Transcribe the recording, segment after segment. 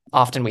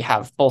Often we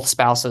have both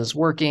spouses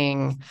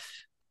working.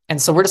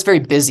 And so we're just very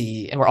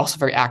busy and we're also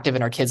very active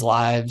in our kids'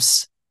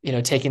 lives,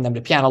 taking them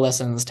to piano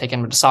lessons,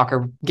 taking them to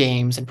soccer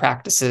games and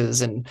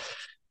practices. And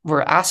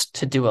we're asked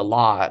to do a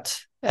lot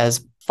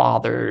as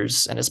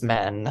fathers and as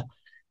men.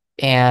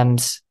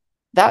 And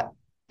that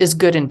is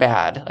good and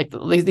bad.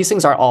 Like these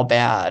things aren't all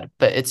bad,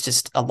 but it's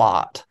just a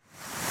lot.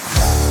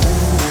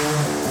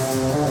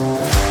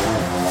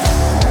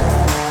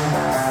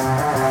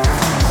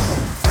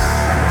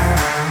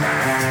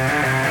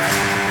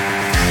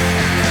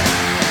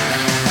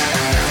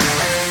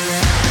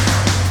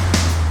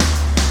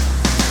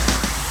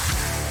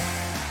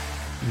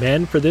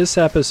 Men, for this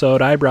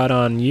episode, I brought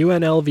on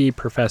UNLV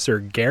professor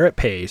Garrett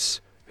Pace,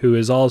 who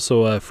is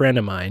also a friend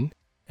of mine,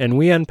 and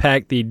we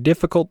unpacked the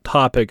difficult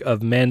topic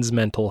of men's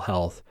mental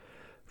health.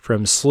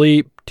 From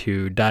sleep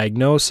to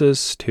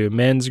diagnosis to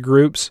men's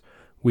groups,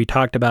 we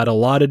talked about a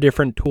lot of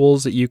different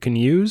tools that you can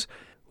use.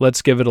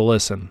 Let's give it a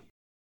listen.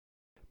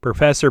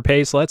 Professor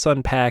Pace, let's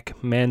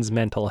unpack men's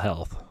mental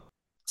health.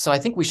 So I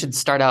think we should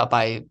start out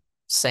by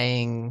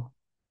saying,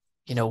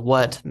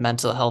 what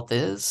mental health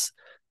is.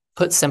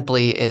 Put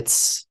simply,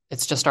 it's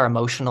just our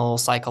emotional,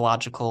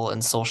 psychological,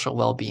 and social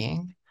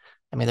well-being.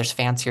 I mean, there's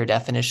fancier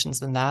definitions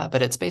than that,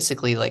 but it's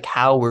basically like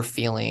how we're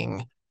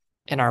feeling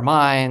in our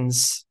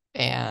minds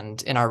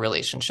and in our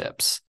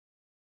relationships.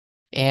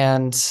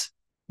 And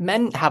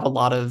men have a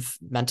lot of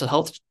mental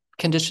health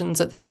conditions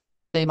that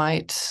they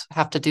might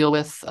have to deal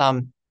with.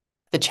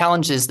 The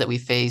challenges that we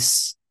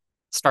face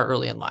start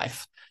early in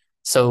life.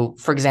 So,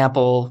 for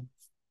example,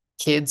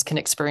 kids can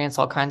experience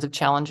all kinds of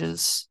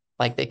challenges.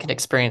 Like they can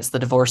experience the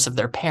divorce of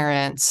their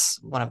parents,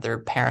 one of their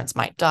parents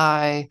might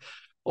die,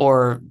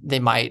 or they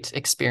might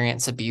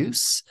experience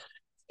abuse.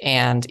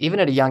 And even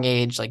at a young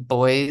age, like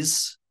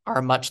boys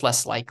are much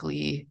less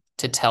likely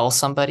to tell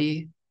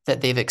somebody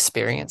that they've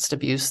experienced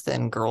abuse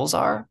than girls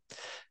are.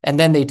 And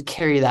then they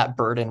carry that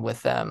burden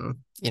with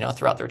them,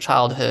 throughout their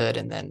childhood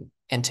and then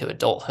into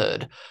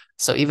adulthood.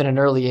 So even at an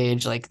early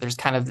age, like there's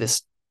kind of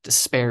this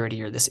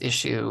disparity or this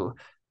issue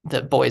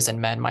that boys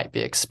and men might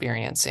be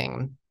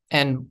experiencing.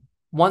 And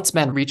once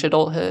men reach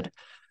adulthood,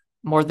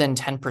 more than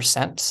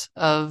 10%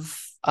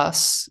 of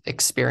us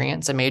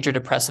experience a major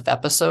depressive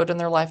episode in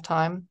their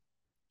lifetime.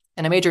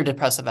 And a major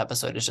depressive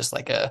episode is just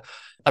like a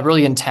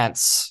really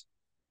intense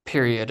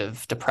period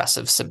of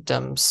depressive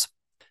symptoms.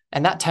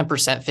 And that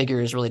 10%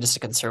 figure is really just a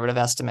conservative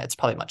estimate. It's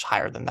probably much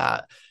higher than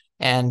that.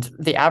 And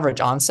the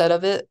average onset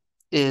of it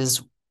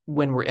is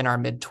when we're in our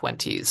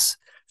mid-20s.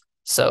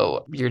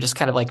 So you're just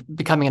kind of like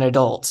becoming an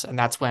adult, and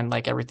that's when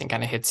like everything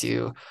kind of hits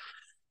you.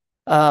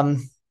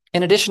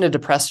 In addition to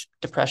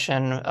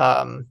depression,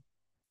 around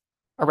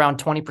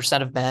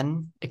 20% of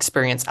men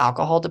experience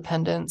alcohol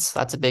dependence.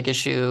 That's a big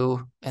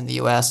issue in the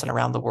US and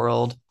around the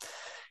world.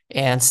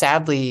 And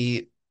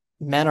sadly,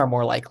 men are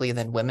more likely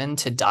than women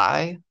to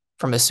die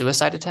from a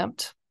suicide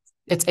attempt.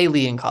 It's a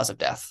leading cause of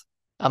death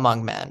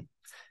among men.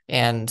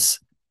 And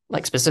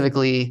like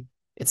specifically,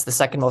 it's the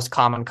second most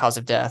common cause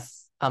of death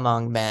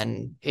among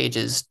men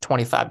ages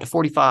 25 to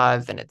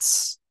 45, and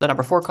it's the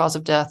number 4 cause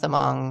of death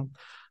among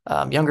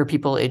younger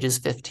people ages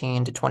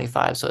 15 to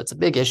 25. So it's a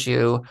big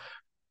issue.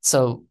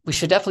 So we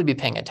should definitely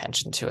be paying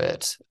attention to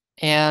it.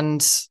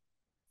 And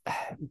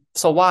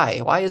so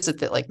why is it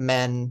that like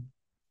men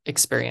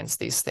experience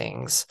these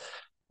things?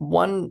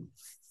 One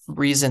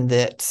reason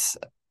that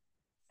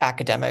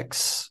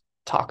academics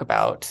talk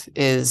about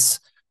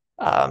is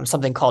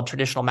something called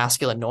traditional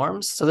masculine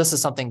norms. So this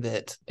is something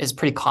that is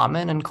pretty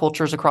common in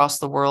cultures across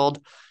the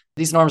world.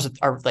 These norms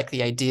are like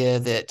the idea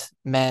that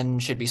men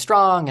should be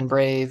strong and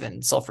brave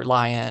and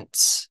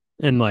self-reliant.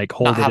 And like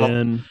hold it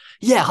in.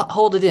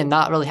 Hold it in,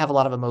 not really have a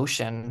lot of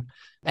emotion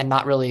and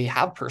not really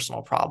have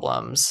personal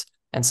problems.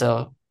 And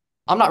so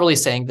I'm not really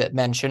saying that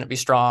men shouldn't be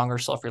strong or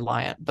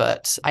self-reliant,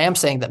 but I am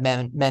saying that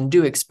men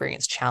do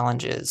experience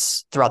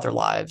challenges throughout their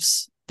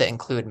lives that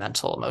include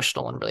mental,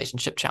 emotional, and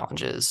relationship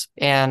challenges.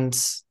 And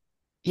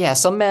yeah,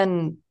 some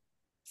men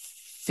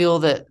feel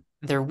that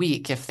they're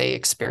weak if they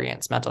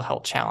experience mental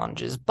health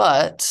challenges,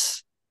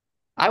 but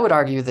I would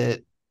argue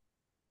that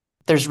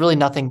there's really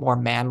nothing more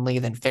manly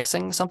than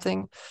fixing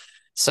something.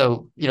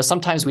 So,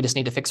 sometimes we just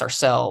need to fix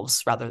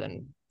ourselves rather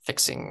than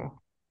fixing,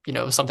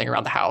 something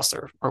around the house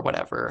or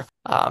whatever.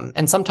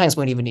 And sometimes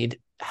we even need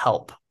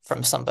help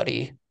from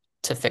somebody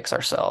to fix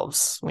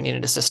ourselves. We need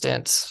an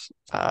assistant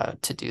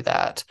to do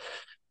that.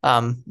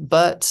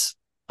 But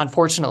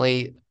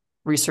unfortunately,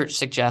 research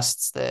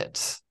suggests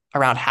that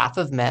around half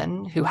of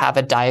men who have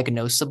a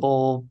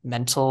diagnosable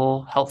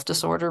mental health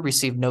disorder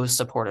receive no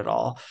support at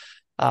all,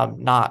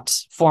 not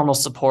formal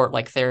support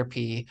like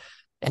therapy,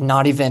 and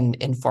not even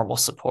informal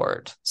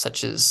support,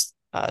 such as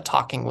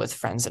talking with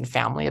friends and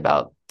family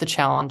about the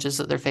challenges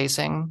that they're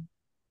facing.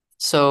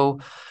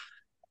 So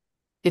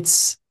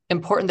it's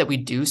important that we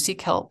do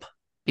seek help,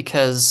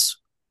 because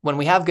when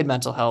we have good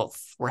mental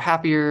health, we're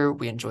happier,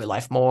 we enjoy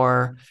life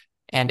more.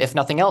 And if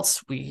nothing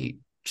else, we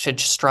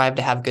should strive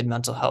to have good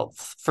mental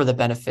health for the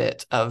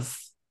benefit of,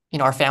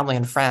 our family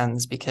and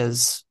friends,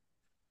 because,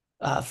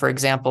 for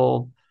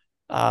example,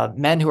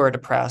 men who are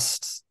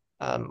depressed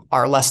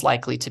are less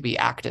likely to be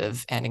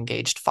active and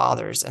engaged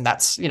fathers. And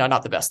that's,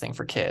 not the best thing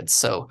for kids.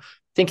 So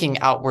thinking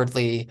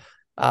outwardly,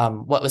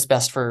 what was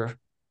best for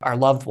our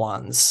loved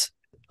ones,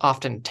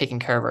 often taking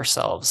care of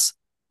ourselves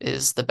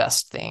is the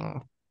best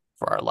thing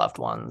for our loved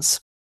ones.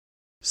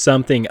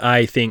 Something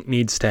I think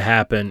needs to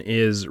happen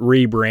is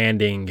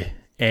rebranding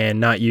and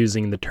not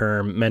using the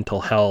term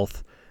mental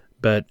health,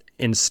 but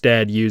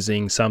instead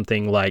using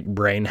something like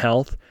brain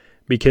health,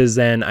 because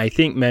then I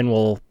think men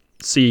will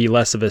see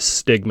less of a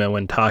stigma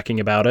when talking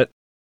about it.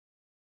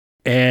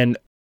 And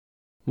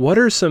what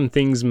are some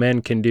things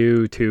men can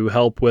do to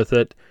help with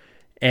it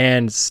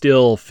and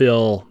still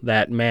feel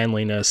that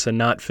manliness and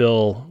not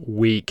feel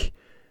weak,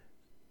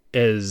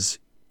 as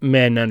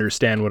men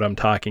understand what I'm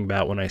talking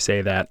about when I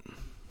say that?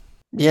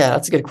 Yeah,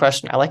 that's a good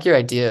question. I like your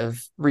idea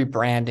of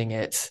rebranding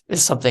it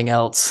as something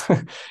else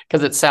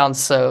because it sounds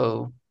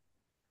so,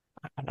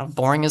 I don't know,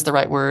 boring is the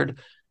right word.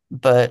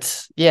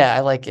 But yeah,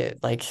 I like it.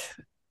 Like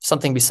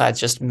something besides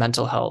just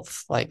mental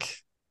health, like,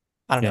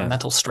 I don't know, Yeah.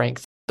 mental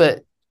strength.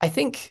 But I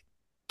think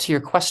to your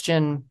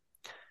question,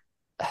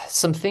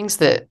 some things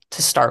that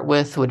to start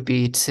with would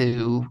be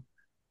to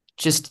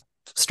just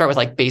start with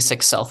like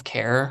basic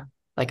self-care.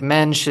 Like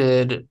men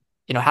should,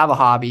 have a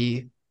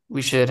hobby.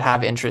 We should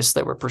have interests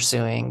that we're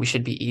pursuing. We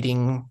should be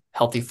eating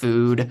healthy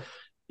food.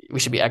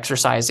 We should be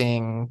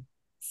exercising,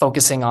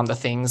 focusing on the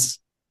things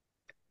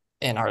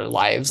in our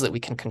lives that we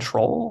can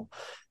control,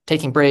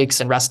 taking breaks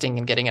and resting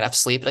and getting enough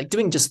sleep. Like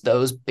doing just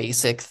those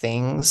basic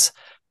things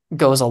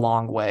goes a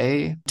long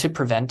way to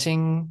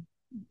preventing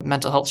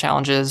mental health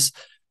challenges.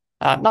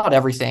 Not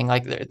everything,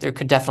 like there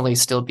could definitely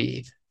still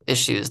be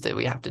issues that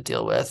we have to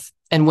deal with.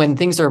 And when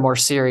things are more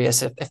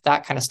serious, if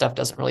that kind of stuff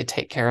doesn't really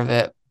take care of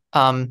it,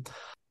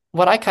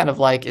 what I kind of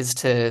like is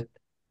to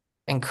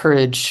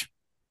encourage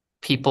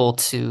people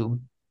to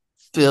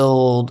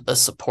build a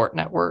support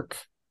network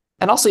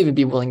and also even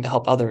be willing to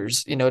help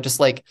others, just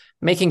like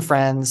making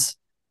friends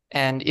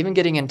and even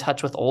getting in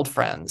touch with old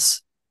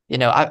friends.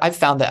 I've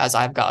found that as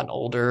I've gotten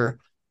older,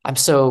 I'm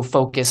so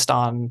focused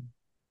on,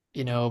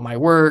 my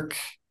work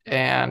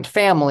and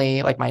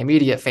family, like my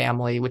immediate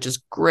family, which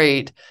is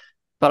great.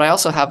 But I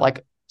also have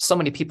like so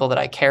many people that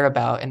I care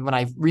about. And when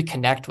I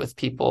reconnect with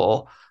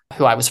people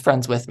who I was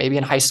friends with, maybe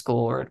in high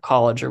school or at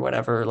college or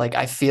whatever, like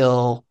I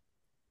feel,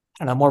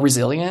 I don't know, more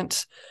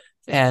resilient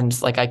and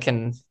like I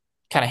can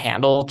kind of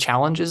handle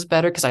challenges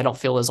better because I don't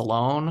feel as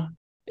alone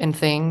in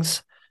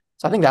things.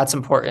 So I think that's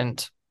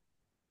important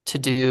to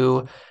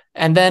do.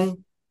 And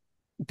then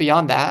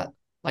beyond that,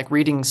 like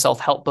reading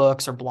self-help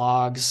books or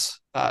blogs,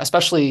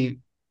 especially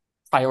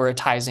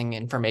prioritizing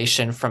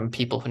information from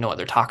people who know what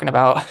they're talking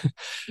about.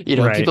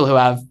 Right. People who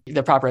have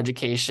the proper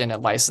education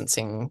and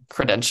licensing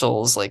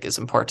credentials, like, is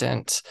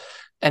important.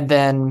 And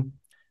then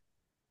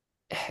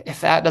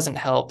if that doesn't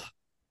help,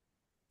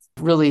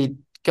 really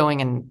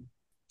going and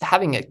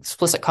having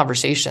explicit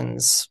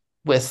conversations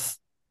with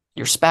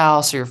your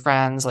spouse or your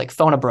friends, like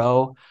phone a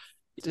bro,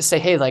 just say,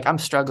 hey, like I'm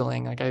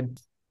struggling. Like I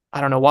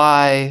don't know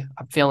why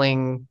I'm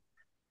feeling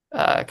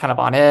kind of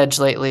on edge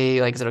lately.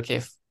 Like, is it okay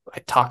if I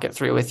talk it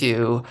through with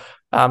you?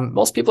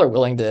 Most people are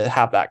willing to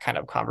have that kind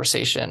of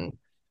conversation,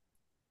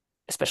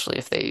 especially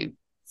if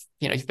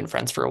you've been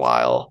friends for a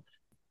while.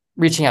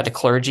 Reaching out to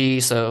clergy,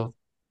 so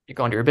you're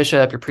going to your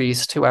bishop, your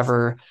priest,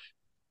 whoever,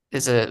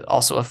 is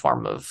also a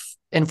form of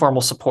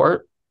informal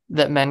support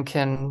that men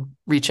can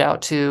reach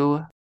out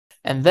to.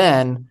 And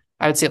then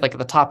I would say, like at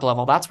the top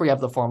level, that's where you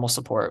have the formal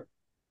support,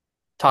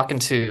 talking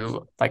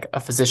to like a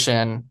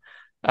physician.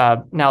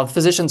 Now,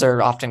 physicians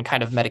are often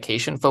kind of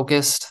medication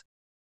focused,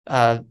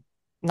 uh,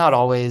 not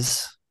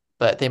always,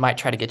 but they might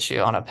try to get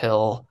you on a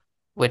pill,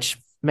 which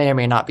may or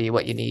may not be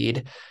what you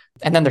need.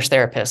 And then there's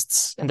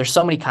therapists, and there's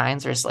so many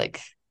kinds. There's like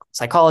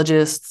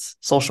psychologists,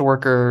 social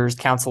workers,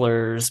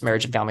 counselors,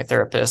 marriage and family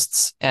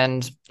therapists.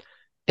 And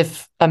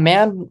if a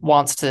man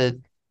wants to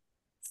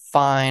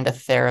find a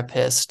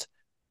therapist,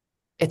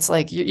 it's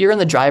like you're in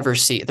the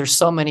driver's seat. There's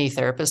so many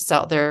therapists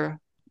out there.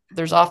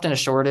 There's often a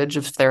shortage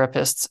of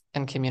therapists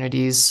in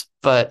communities,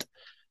 but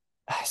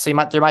so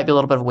there might be a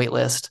little bit of a wait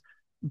list.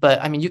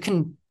 But I mean, you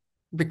can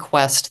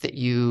request that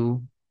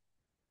you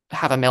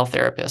have a male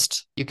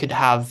therapist. You could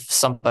have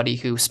somebody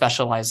who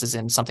specializes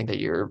in something that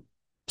you're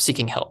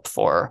seeking help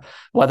for,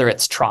 whether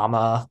it's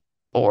trauma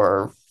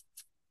or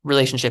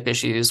relationship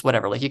issues,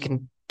 whatever. Like you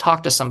can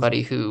talk to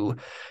somebody who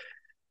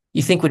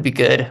you think would be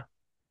good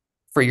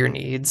for your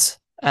needs,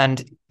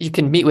 and you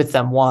can meet with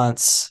them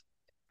once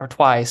or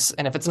twice.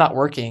 And if it's not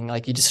working,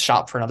 like you just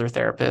shop for another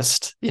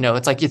therapist.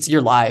 It's like it's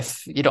your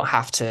life. You don't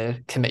have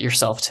to commit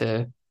yourself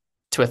to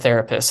a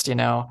therapist.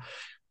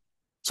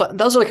 So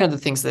those are the kind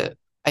of things that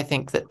I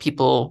think that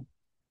people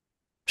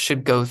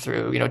should go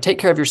through. Take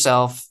care of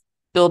yourself,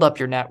 build up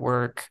your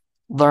network,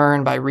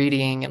 learn by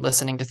reading and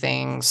listening to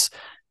things,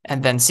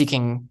 and then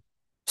seeking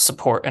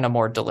support in a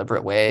more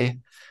deliberate way,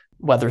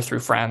 whether through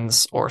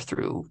friends or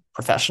through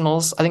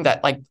professionals. I think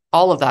that like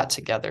all of that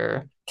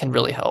together can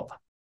really help.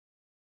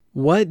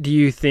 What do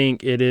you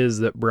think it is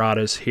that brought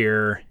us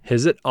here?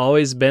 Has it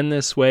always been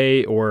this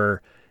way,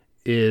 or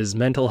Is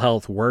mental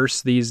health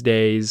worse these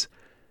days?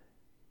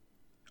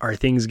 Are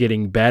things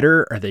getting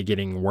better? Are they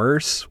getting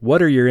worse?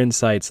 What are your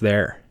insights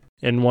there?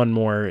 And one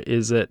more,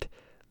 is it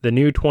the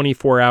new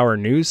 24-hour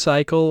news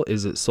cycle?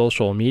 Is it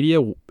social media?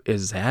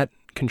 Is that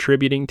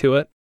contributing to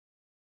it?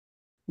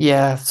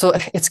 Yeah, so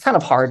it's kind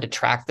of hard to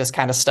track this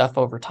kind of stuff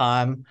over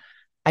time.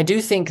 I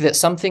do think that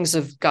some things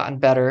have gotten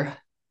better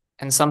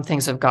and some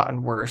things have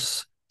gotten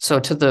worse. So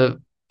to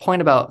the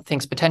point about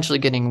things potentially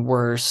getting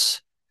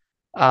worse,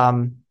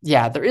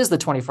 yeah, there is the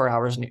 24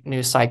 hours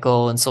news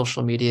cycle and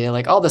social media.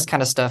 Like all this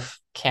kind of stuff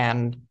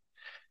can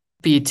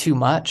be too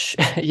much,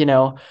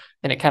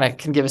 and it kind of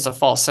can give us a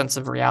false sense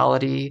of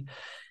reality.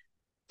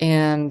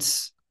 And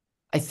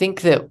I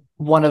think that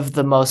one of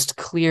the most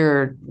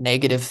clear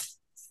negative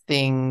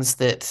things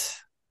that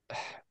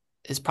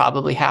is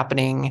probably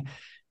happening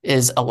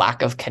is a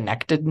lack of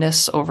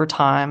connectedness over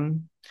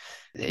time.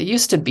 It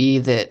used to be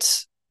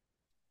that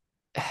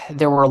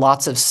there were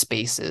lots of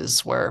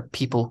spaces where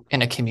people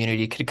in a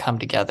community could come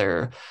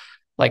together.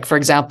 Like, for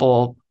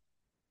example,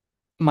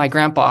 my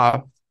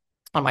grandpa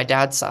on my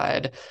dad's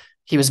side,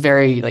 he was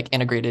very like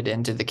integrated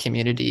into the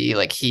community.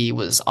 Like he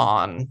was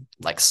on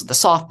like the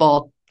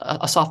softball,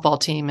 a softball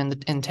team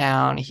in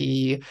town.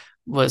 He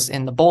was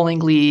in the bowling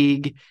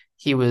league.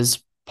 He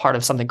was part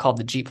of something called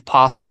the Jeep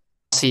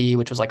Posse,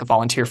 which was like a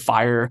volunteer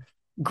fire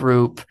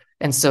group.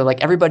 And so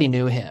like everybody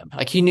knew him.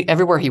 Like he knew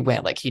everywhere he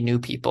went, like he knew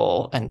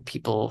people and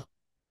people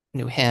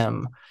knew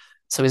him.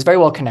 So he's very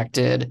well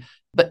connected.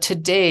 But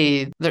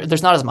today,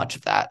 there's not as much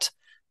of that.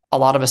 A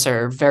lot of us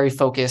are very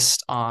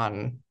focused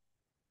on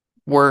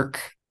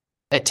work.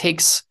 It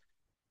takes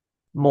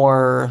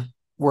more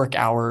work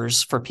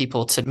hours for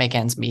people to make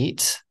ends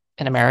meet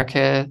in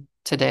America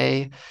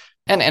today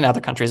and in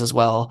other countries as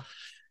well.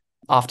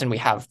 Often we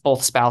have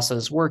both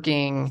spouses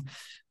working.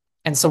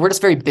 And so we're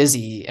just very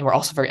busy and we're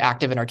also very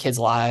active in our kids'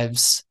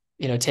 lives,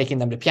 taking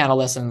them to piano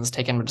lessons,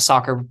 taking them to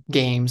soccer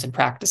games and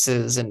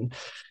practices. And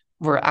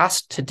we're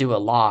asked to do a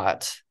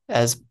lot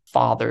as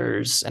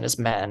fathers and as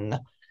men.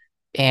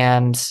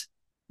 And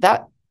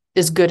that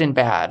is good and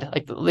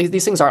bad. Like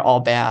these things aren't all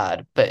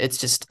bad, but it's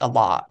just a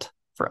lot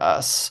for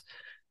us.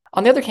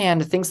 On the other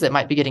hand, things that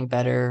might be getting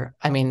better,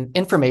 I mean,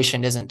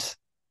 information isn't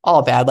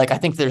all bad. Like I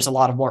think there's a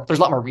lot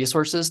more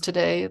resources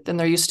today than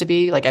there used to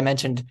be. Like I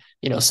mentioned,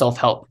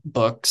 self-help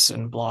books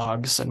and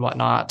blogs and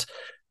whatnot.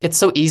 It's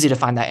so easy to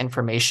find that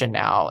information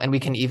now. And we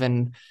can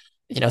even,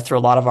 through a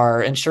lot of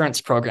our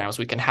insurance programs,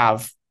 we can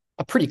have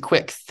a pretty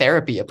quick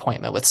therapy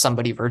appointment with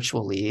somebody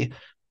virtually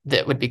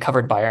that would be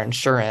covered by our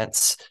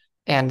insurance.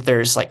 And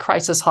there's like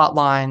crisis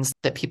hotlines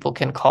that people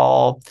can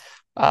call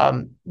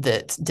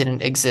that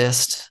didn't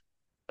exist,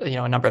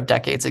 a number of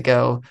decades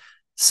ago.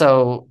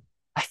 So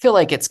I feel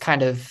like it's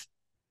kind of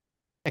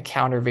a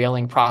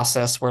countervailing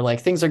process where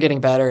like things are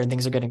getting better and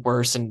things are getting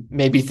worse, and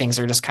maybe things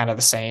are just kind of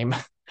the same,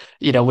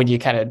 when you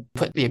kind of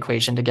put the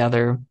equation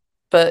together.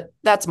 But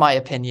that's my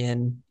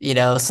opinion.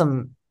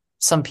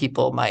 Some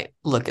people might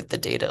look at the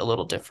data a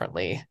little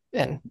differently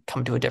and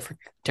come to a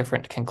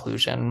different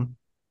conclusion.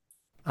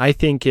 I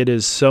think it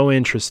is so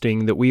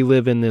interesting that we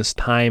live in this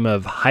time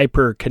of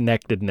hyper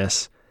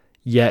connectedness,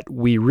 yet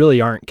we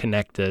really aren't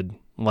connected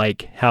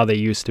like how they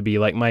used to be,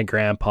 like my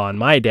grandpa and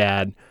my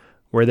dad,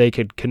 where they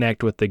could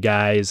connect with the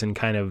guys and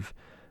kind of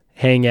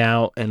hang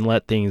out and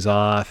let things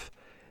off.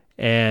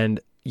 And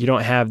you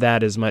don't have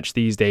that as much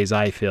these days,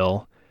 I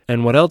feel.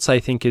 And what else I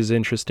think is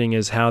interesting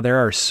is how there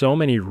are so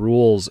many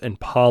rules and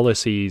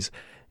policies,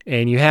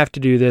 and you have to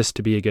do this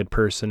to be a good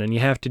person, and you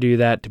have to do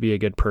that to be a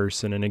good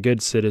person and a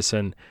good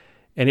citizen.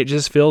 And it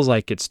just feels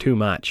like it's too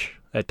much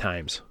at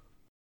times.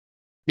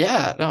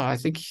 Yeah, no, I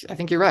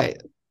think you're right.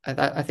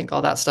 I think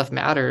all that stuff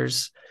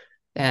matters.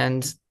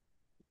 And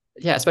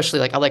yeah, especially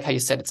like I like how you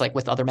said it's like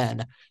with other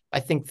men.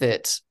 I think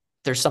that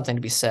there's something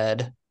to be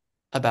said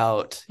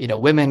about,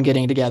 women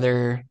getting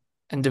together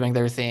and doing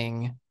their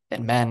thing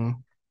and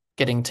men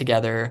getting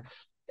together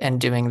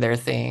and doing their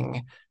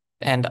thing.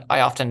 And I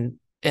often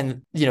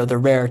in, the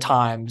rare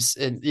times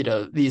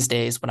these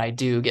days when I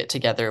do get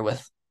together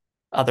with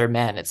other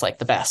men, it's like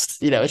the best.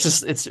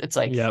 It's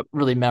like Yep.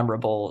 really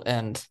memorable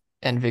and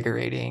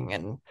invigorating.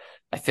 And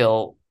I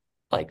feel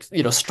like,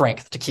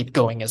 strength to keep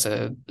going as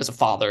a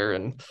father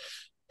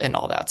and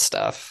all that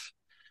stuff.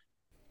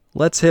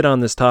 Let's hit on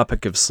this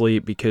topic of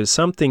sleep, because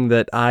something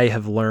that I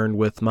have learned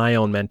with my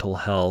own mental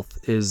health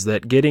is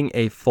that getting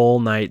a full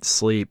night's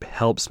sleep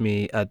helps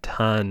me a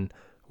ton,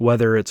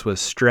 whether it's with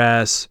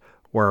stress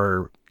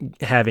or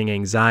having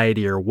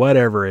anxiety or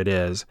whatever it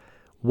is.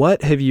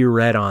 What have you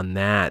read on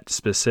that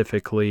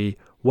specifically?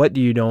 What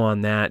do you know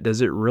on that?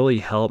 Does it really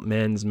help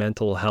men's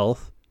mental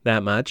health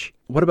that much?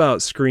 What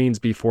about screens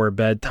before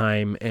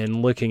bedtime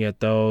and looking at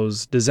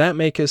those? Does that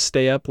make us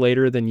stay up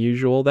later than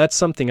usual? That's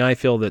something I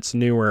feel that's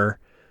newer,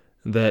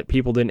 that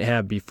people didn't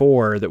have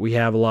before, that we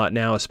have a lot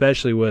now,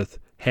 especially with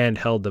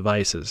handheld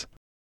devices.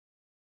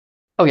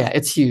 Oh yeah,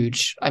 it's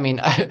huge. I mean,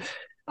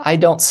 I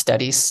don't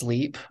study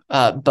sleep,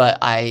 but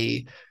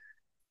I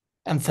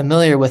am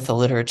familiar with the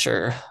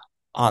literature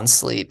on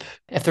sleep.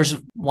 If there's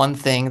one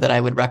thing that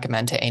I would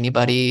recommend to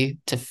anybody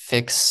to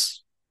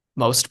fix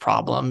most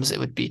problems, it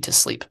would be to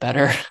sleep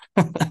better.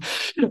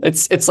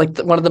 It's like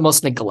one of the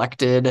most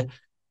neglected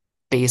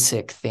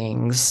basic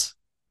things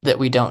that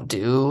we don't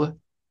do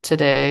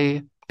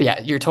today. But yeah,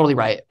 you're totally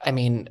right. I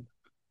mean,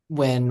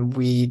 when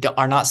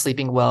are not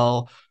sleeping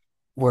well,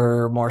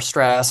 we're more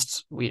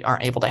stressed. We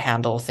aren't able to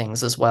handle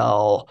things as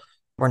well.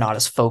 We're not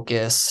as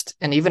focused.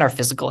 And even our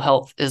physical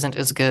health isn't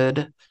as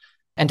good,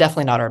 and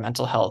definitely not our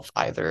mental health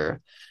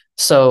either.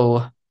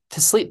 So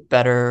to sleep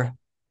better,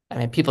 I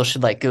mean, people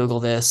should like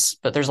Google this,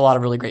 but there's a lot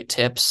of really great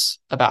tips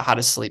about how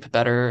to sleep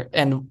better.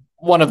 And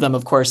one of them,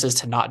 of course, is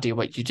to not do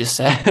what you just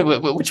said,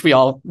 which we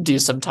all do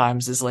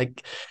sometimes, is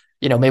like,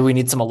 maybe we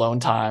need some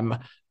alone time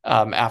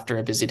after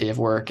a busy day of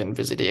work and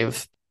busy day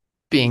of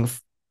being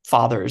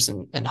fathers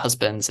and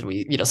husbands, and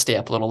we, stay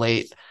up a little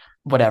late,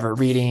 whatever,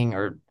 reading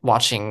or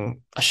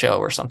watching a show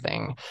or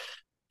something.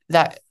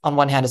 That on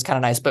one hand is kind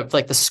of nice, but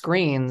like the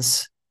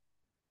screens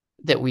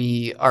that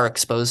we are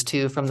exposed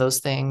to from those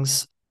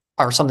things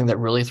are something that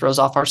really throws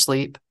off our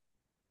sleep.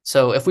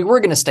 So if we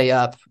were going to stay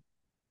up,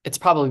 it's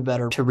probably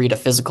better to read a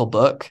physical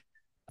book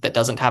that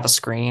doesn't have a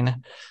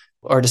screen,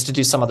 or just to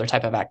do some other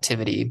type of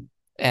activity,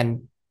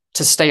 and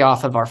to stay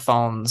off of our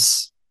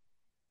phones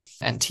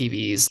and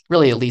TVs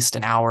really at least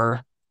an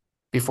hour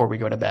before we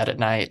go to bed at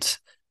night.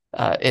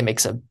 It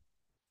makes a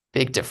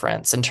big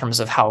difference in terms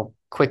of how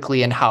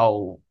quickly and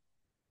how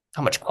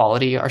much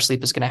quality our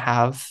sleep is going to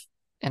have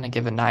in a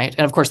given night.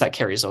 And of course, that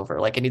carries over.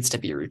 Like, it needs to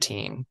be a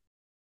routine.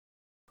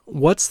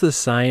 What's the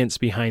science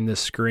behind the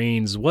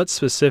screens? What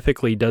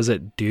specifically does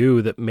it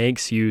do that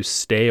makes you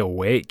stay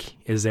awake?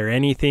 Is there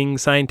anything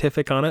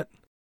scientific on it?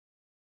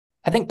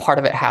 I think part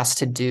of it has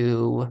to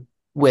do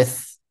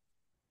with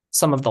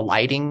some of the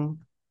lighting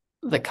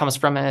that comes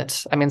from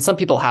it. I mean, some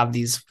people have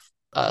these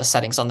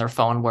settings on their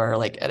phone where,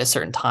 like, at a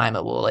certain time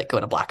it will like go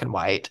to black and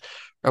white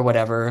or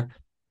whatever.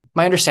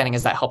 My understanding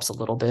is that helps a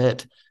little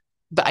bit,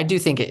 but I do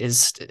think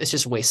it's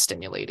just way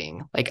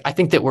stimulating. Like, I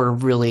think that we're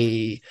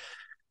really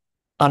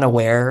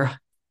unaware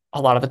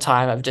a lot of the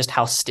time of just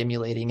how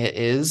stimulating it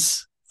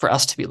is for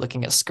us to be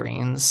looking at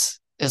screens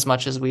as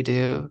much as we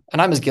do.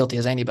 And I'm as guilty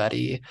as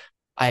anybody.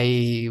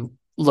 I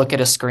look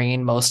at a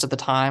screen most of the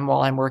time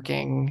while I'm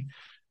working.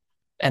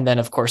 And then,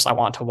 of course, I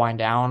want to wind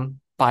down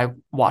by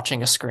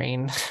watching a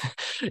screen.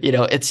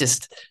 It's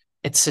just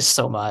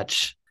so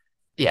much.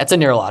 Yeah, it's a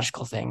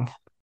neurological thing.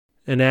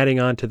 And adding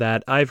on to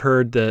that, I've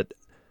heard that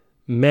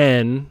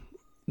men,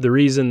 the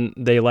reason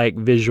they like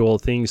visual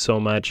things so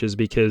much is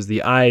because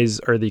the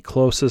eyes are the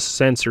closest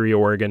sensory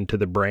organ to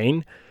the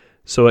brain,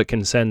 so it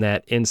can send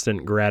that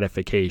instant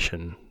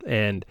gratification.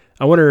 And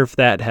I wonder if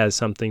that has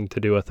something to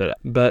do with it.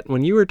 But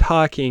when you were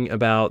talking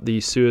about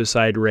the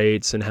suicide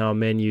rates and how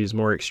men use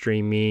more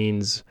extreme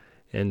means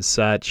and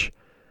such,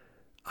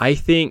 I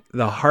think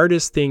the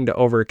hardest thing to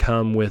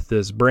overcome with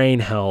this brain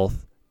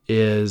health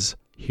is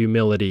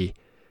humility.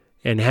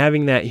 And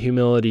having that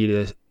humility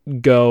to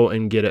go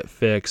and get it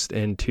fixed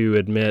and to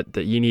admit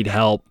that you need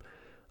help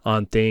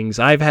on things.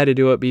 I've had to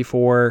do it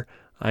before.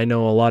 I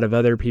know a lot of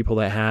other people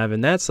that have,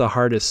 and that's the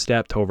hardest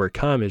step to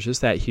overcome, is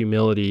just that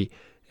humility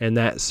and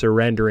that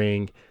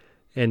surrendering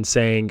and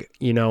saying,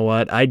 you know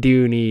what, I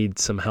do need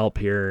some help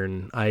here,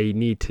 and I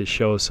need to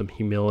show some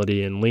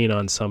humility and lean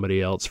on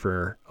somebody else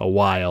for a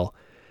while.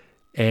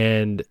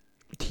 And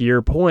to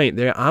your point,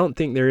 I don't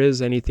think there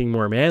is anything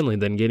more manly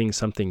than getting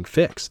something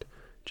fixed,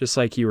 just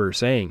like you were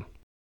saying.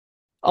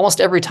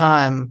 Almost every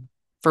time,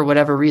 for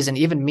whatever reason,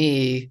 even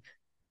me,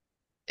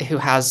 who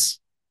has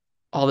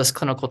all this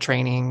clinical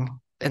training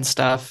and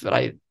stuff, that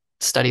I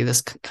study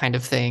this kind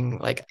of thing,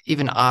 like,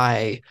 even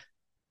I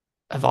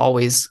have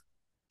always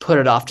put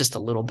it off just a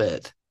little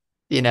bit,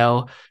 you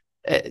know?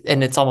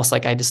 And it's almost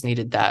like I just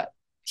needed that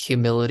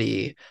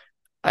humility.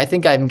 I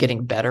think I'm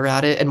getting better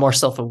at it and more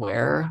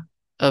self-aware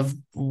of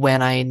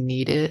when I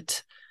need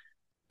it.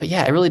 But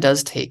yeah, it really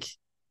does take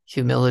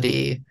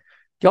humility. Do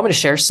you want me to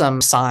share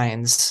some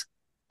signs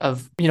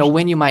of,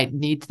 when you might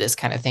need this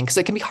kind of thing? Because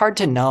it can be hard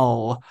to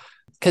know.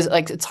 Because,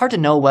 like, it's hard to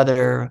know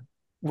whether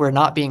we're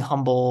not being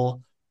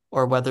humble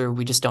or whether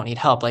we just don't need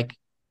help. Like,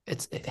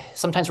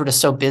 sometimes we're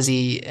just so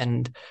busy,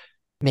 and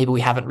maybe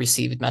we haven't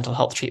received mental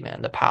health treatment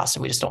in the past,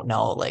 and we just don't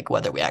know, like,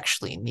 whether we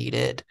actually need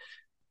it.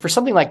 For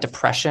something like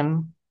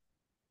depression,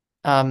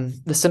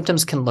 the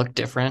symptoms can look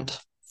different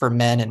for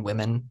men and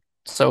women.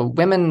 So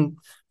women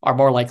are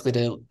more likely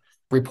to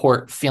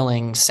report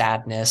feeling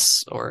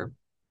sadness or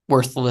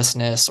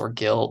worthlessness or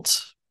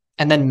guilt.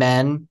 And then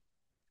men,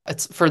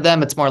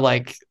 it's more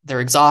like they're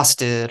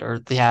exhausted, or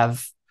they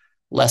have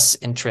less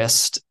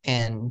interest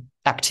in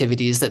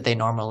activities that they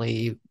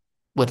normally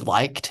would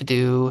like to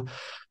do,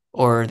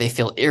 or they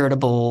feel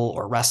irritable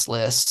or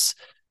restless.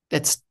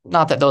 It's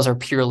not that those are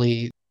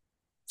purely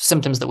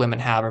symptoms that women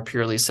have or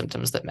purely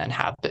symptoms that men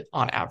have, but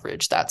on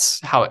average, that's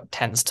how it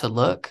tends to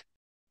look.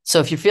 So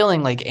if you're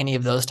feeling like any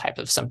of those type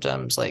of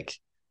symptoms, like,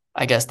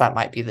 I guess that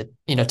might be the,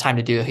 time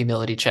to do a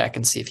humility check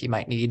and see if you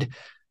might need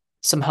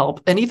some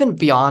help. And even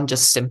beyond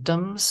just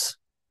symptoms,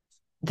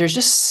 there's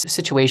just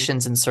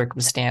situations and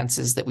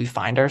circumstances that we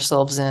find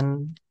ourselves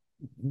in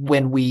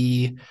when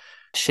we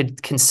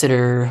should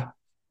consider,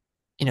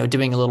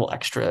 doing a little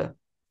extra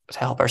to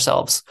help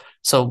ourselves.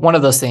 So one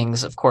of those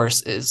things, of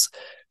course, is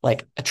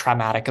like a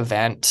traumatic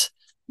event.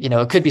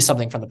 It could be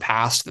something from the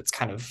past that's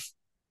kind of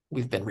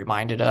we've been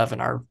reminded of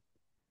and are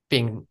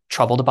being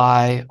troubled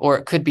by, or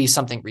it could be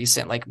something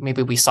recent, like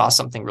maybe we saw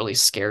something really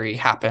scary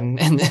happen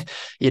and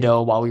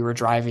while we were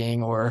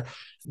driving, or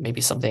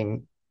maybe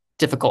something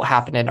difficult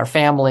happened in our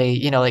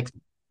family. Like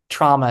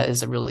trauma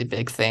is a really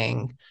big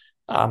thing.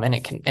 And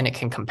it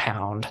can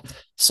compound.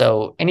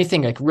 So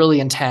anything like really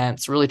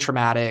intense, really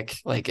traumatic,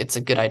 like it's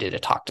a good idea to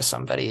talk to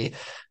somebody.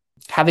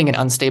 Having an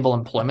unstable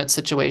employment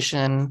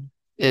situation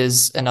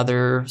is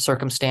another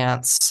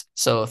circumstance.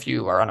 So if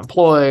you are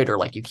unemployed, or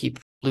like you keep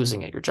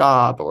losing at your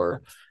job,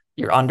 or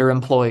you're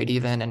underemployed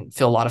even and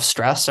feel a lot of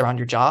stress around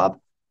your job,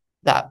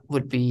 that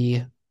would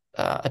be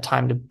a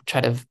time to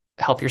try to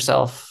help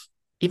yourself.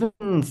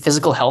 Even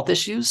physical health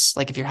issues,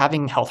 like if you're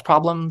having health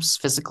problems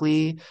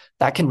physically,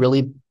 that can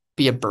really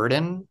be a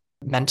burden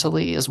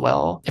mentally as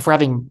well. If we're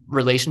having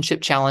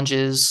relationship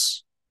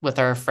challenges with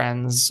our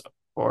friends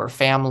or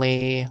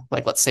family,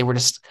 like let's say we're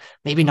just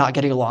maybe not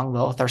getting along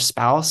well with our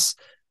spouse,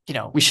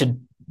 we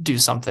should do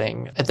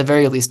something, at the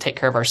very least take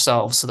care of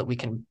ourselves so that we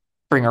can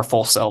bring our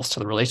full selves to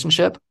the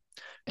relationship.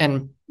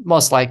 And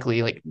most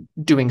likely, like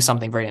doing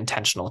something very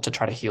intentional to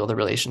try to heal the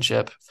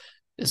relationship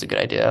is a good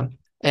idea.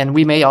 And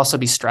we may also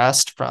be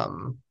stressed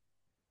from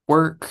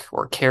work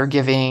or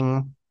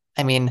caregiving.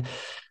 I mean,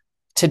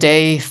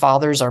 today,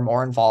 fathers are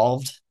more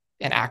involved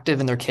and active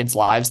in their kids'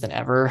 lives than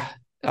ever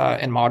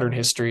in modern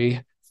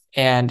history.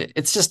 And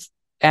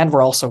and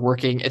we're also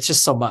working. It's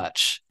just so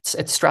much.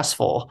 It's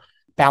stressful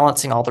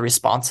balancing all the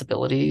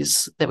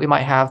responsibilities that we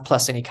might have,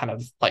 plus any kind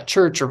of like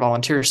church or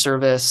volunteer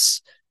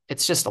service.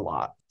 It's just a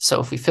lot. So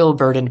if we feel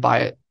burdened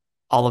by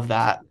all of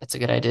that, it's a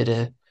good idea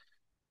to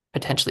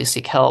potentially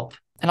seek help.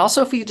 And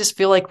also, if we just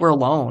feel like we're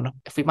alone,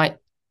 if we might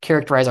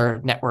characterize our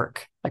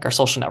network, like our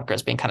social network,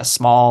 as being kind of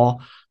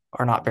small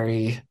or not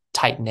very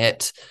tight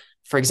knit.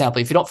 For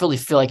example, if you don't really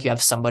feel like you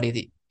have somebody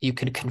that you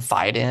could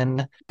confide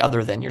in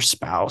other than your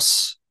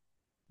spouse,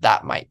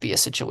 that might be a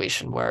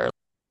situation where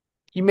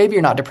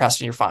you're not depressed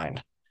and you're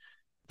fine.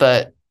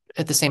 But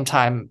at the same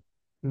time,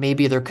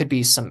 maybe there could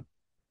be some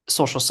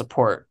social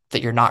support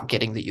that you're not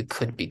getting that you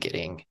could be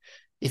getting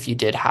if you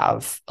did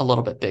have a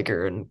little bit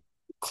bigger and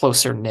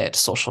closer knit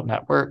social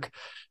network.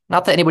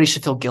 Not that anybody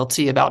should feel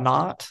guilty about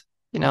not.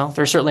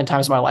 There's certainly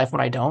times in my life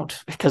when I don't,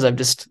 because I've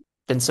just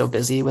been so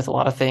busy with a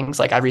lot of things.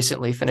 Like I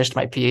recently finished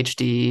my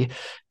PhD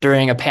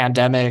during a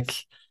pandemic,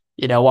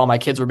 while my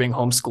kids were being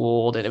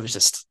homeschooled, and it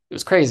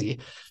was crazy.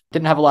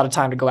 Didn't have a lot of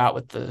time to go out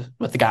with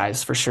the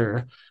guys for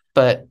sure.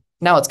 But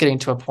now it's getting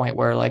to a point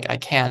where like I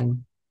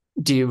can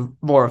do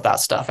more of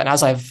that stuff. And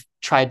as I've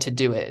tried to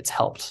do it, it's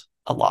helped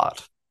a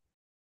lot.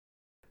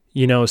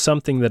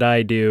 Something that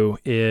I do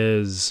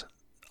is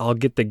I'll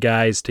get the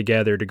guys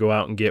together to go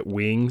out and get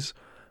wings,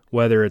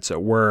 whether it's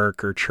at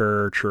work or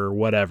church or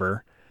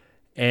whatever.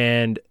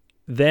 And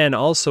then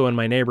also in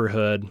my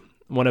neighborhood,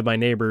 one of my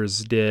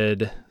neighbors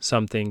did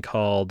something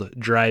called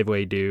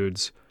driveway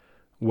dudes,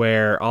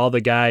 where all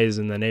the guys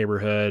in the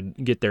neighborhood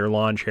get their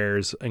lawn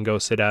chairs and go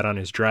sit out on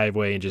his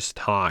driveway and just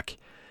talk.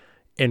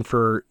 And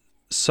for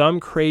some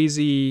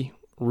crazy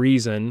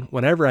reason,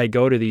 whenever I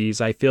go to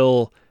these, I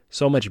feel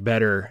so much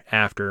better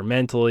after.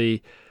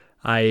 Mentally,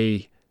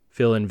 I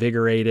feel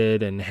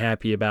invigorated and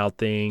happy about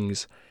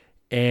things.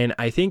 And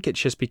I think it's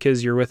just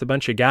because you're with a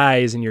bunch of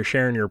guys and you're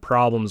sharing your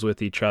problems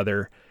with each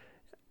other.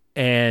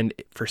 And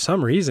for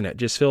some reason, it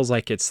just feels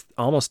like it's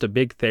almost a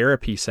big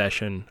therapy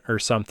session or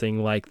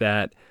something like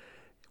that,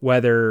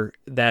 whether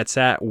that's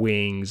at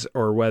Wings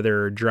or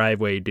whether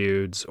driveway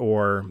dudes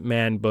or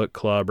Man Book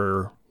Club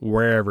or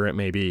wherever it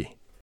may be.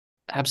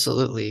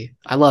 Absolutely.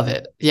 I love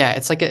it. Yeah,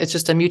 it's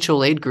just a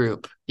mutual aid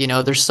group.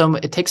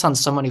 It takes on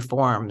so many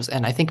forms,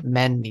 and I think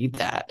men need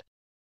that.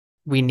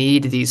 We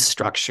need these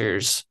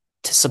structures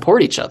to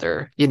support each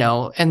other,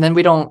 and then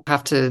we don't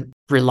have to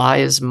rely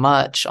as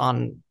much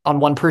on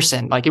one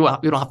person. Like we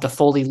don't have to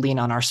fully lean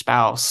on our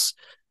spouse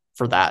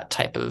for that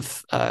type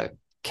of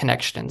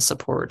connection and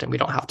support, and we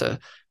don't have to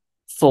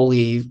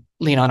fully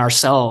lean on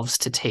ourselves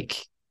to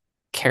take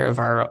care of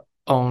our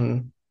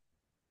own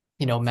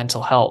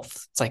mental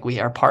health. It's like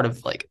we're part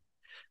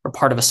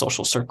of a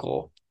social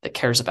circle that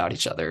cares about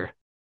each other.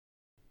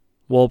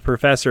 Well,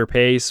 Professor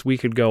Pace, we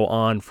could go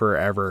on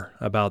forever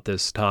about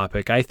this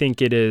topic. I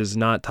think it is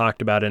not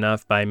talked about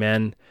enough by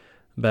men,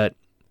 but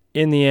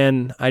in the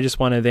end, I just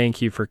want to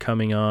thank you for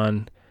coming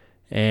on,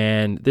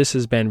 and this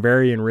has been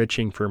very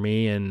enriching for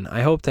me, and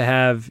I hope to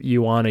have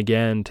you on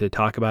again to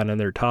talk about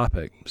another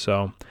topic.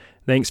 So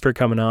thanks for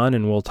coming on,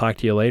 and we'll talk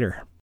to you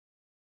later.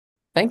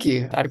 Thank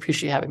you. I'd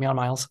appreciate having me on,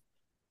 Miles.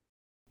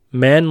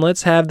 Men,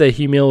 let's have the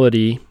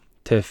humility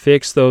to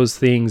fix those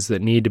things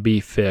that need to be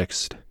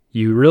fixed.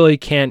 You really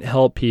can't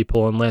help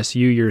people unless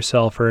you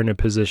yourself are in a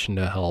position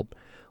to help.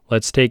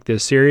 Let's take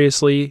this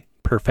seriously.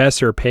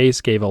 Professor Pace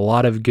gave a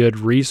lot of good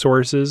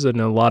resources and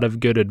a lot of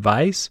good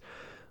advice.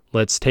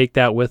 Let's take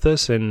that with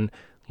us and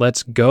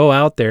let's go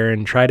out there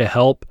and try to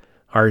help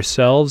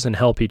ourselves and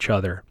help each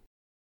other.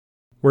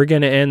 We're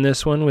going to end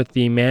this one with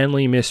the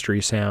manly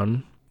mystery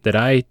sound that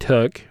I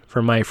took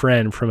from my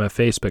friend from a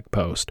Facebook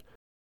post.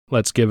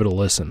 Let's give it a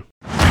listen.